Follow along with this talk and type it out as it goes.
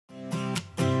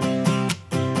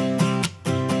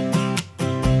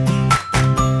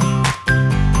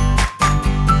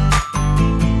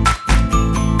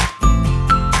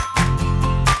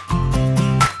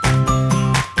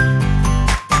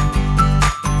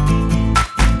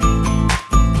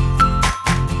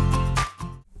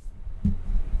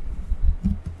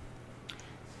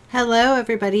Hello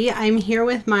everybody, I'm here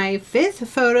with my 5th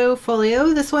photo folio.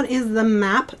 This one is the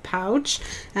map pouch,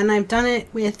 and I've done it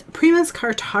with Prima's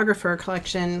Cartographer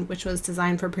collection, which was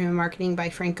designed for Prima Marketing by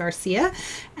Frank Garcia.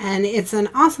 And it's an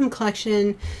awesome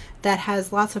collection that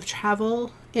has lots of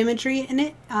travel imagery in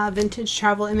it, vintage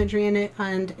travel imagery in it.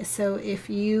 And so if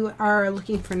you are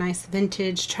looking for nice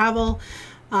vintage travel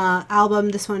album,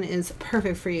 this one is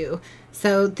perfect for you.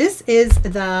 So this is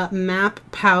the map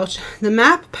pouch. The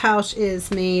map pouch is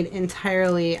made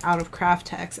entirely out of craft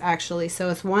text, actually. So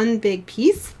it's one big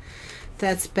piece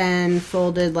that's been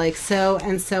folded like so,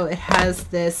 and so it has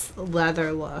this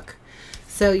leather look.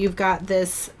 So you've got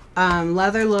this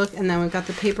leather look, and then we've got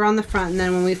the paper on the front, and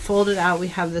then when we fold it out, we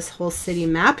have this whole city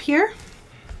map here.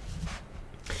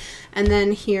 And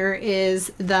then here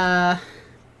is the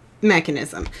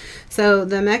mechanism. So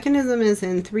the mechanism is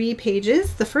in 3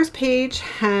 pages. The first page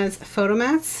has photo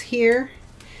mats here,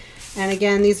 and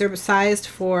again, these are sized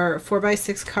for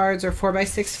 4x6 cards or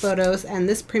 4x6 photos, and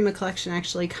this Prima collection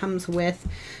actually comes with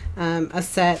a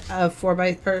set of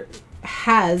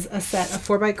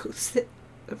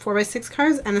 4x6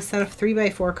 cards and a set of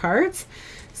 3x4 cards.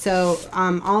 So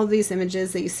all of these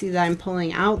images that you see that I'm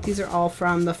pulling out, these are all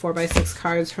from the 4x6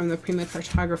 cards from the Prima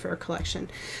Cartographer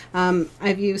collection.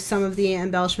 I've used some of the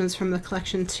embellishments from the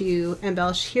collection to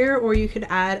embellish here, or you could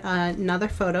add another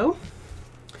photo.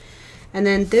 And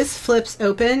then this flips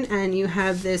open, and you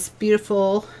have this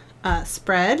beautiful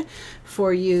spread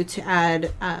for you to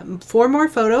add 4 more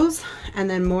photos and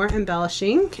then more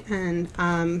embellishing.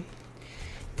 And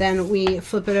then we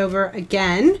flip it over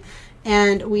again,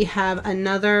 and we have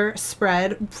another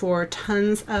spread for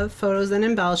tons of photos and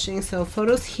embellishing. So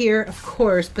photos here, of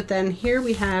course, but then here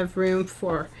we have room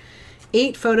for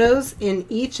 8 photos in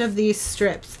each of these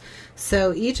strips.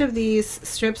 So each of these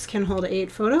strips can hold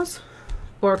 8 photos,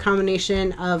 or a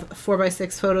combination of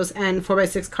 4x6 photos and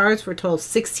 4x6 cards for a total of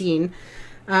 16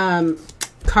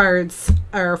 cards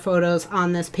or photos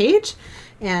on this page.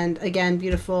 And again,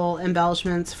 beautiful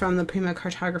embellishments from the Prima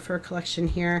Cartographer collection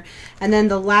here. And then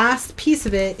the last piece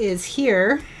of it is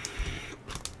here,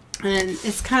 and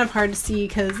it's kind of hard to see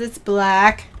because it's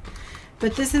black,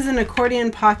 but this is an accordion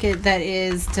pocket that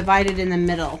is divided in the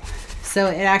middle. So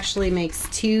it actually makes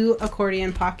 2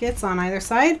 accordion pockets on either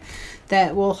side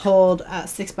that will hold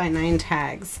 6x9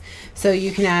 tags. So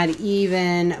you can add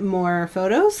even more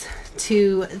photos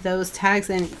to those tags,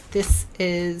 and this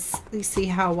is, you see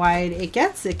how wide it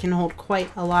gets. It can hold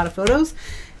quite a lot of photos,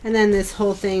 and then this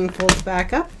whole thing folds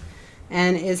back up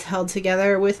and is held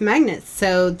together with magnets.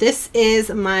 So this is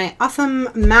my awesome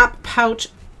map pouch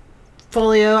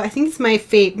folio. I think it's my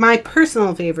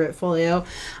personal favorite folio.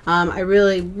 I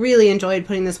really enjoyed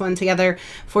putting this one together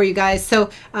for you guys. So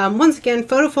once again,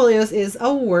 Foto Folios is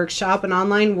a workshop, an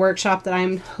online workshop that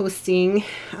I'm hosting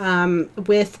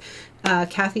with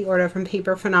Kathy Orta from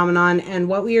Paper Phenomenon. And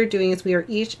what we are doing is we are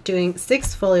each doing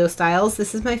 6 folio styles.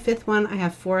 This is my 5th one. I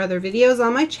have 4 other videos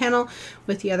on my channel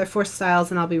with the other 4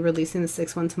 styles, and I'll be releasing the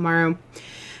 6th one tomorrow.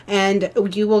 And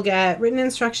you will get written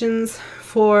instructions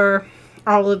for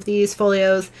all of these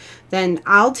folios. Then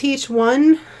I'll teach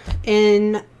one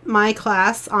in my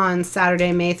class on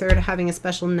Saturday, May 3rd, having a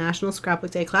special National Scrapbook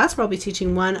Day class where I'll be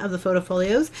teaching one of the Foto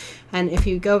Folios. And if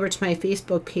you go over to my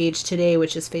Facebook page today,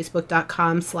 which is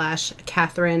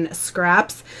facebook.com/Kathryn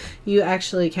Scraps, you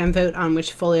actually can vote on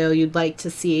which folio you'd like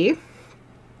to see.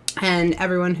 And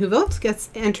everyone who votes gets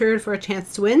entered for a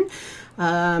chance to win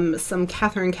some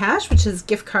Kathryn cash, which is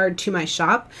gift card to my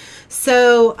shop.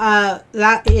 So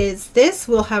that is this.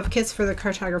 We'll have kits for the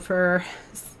cartographer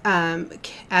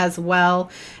as well,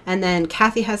 and then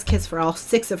Kathy has kits for all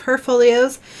 6 of her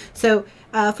folios. So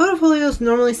Foto Folios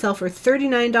normally sell for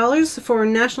 $39. For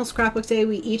National Scrapbook Day,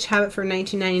 we each have it for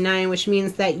 $19.99, which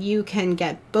means that you can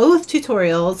get both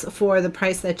tutorials for the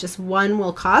price that just one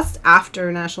will cost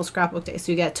after National Scrapbook Day.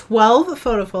 So you get 12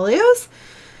 Foto Folios,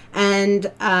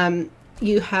 and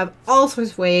you have all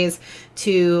sorts of ways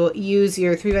to use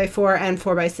your 3x4 and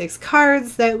 4x6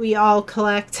 cards that we all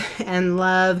collect and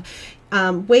love.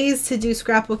 Ways to do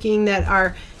scrapbooking that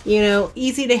are, you know,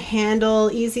 easy to handle,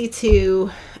 easy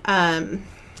to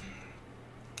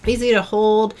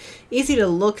hold, easy to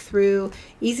look through,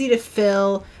 easy to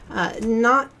fill,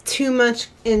 not too much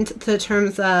into the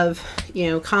terms of,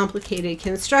 you know, complicated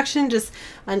construction, just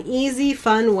an easy,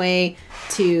 fun way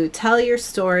to tell your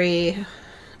story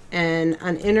in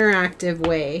an interactive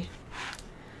way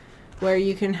where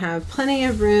you can have plenty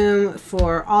of room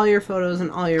for all your photos and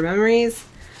all your memories.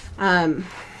 And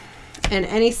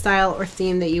any style or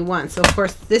theme that you want. So of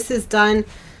course this is done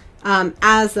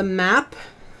as a map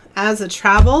as a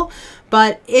travel,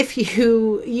 but if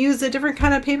you use a different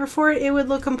kind of paper for it, it would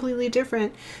look completely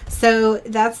different. So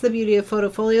that's the beauty of Foto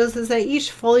Folios, is that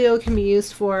each folio can be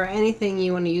used for anything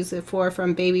you want to use it for,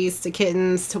 from babies to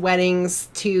kittens to weddings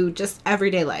to just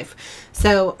everyday life.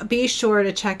 So be sure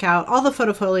to check out all the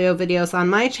Foto Folio videos on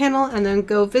my channel, and then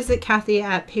go visit Kathy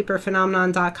at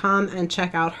paperphenomenon.com and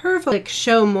check out her. Click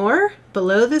show more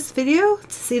below this video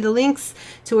to see the links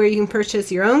to where you can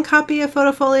purchase your own copy of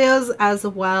Foto Folios, as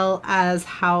well as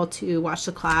how to watch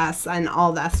the class and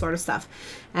all that sort of stuff.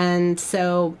 And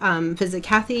so visit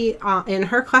Kathy in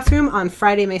her classroom on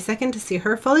Friday, May 2nd to see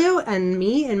her folio, and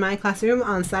me in my classroom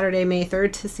on Saturday, May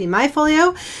 3rd to see my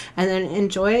folio, and then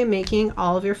enjoy making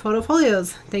all of your Foto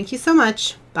Folios. Thank you so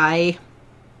much. Bye.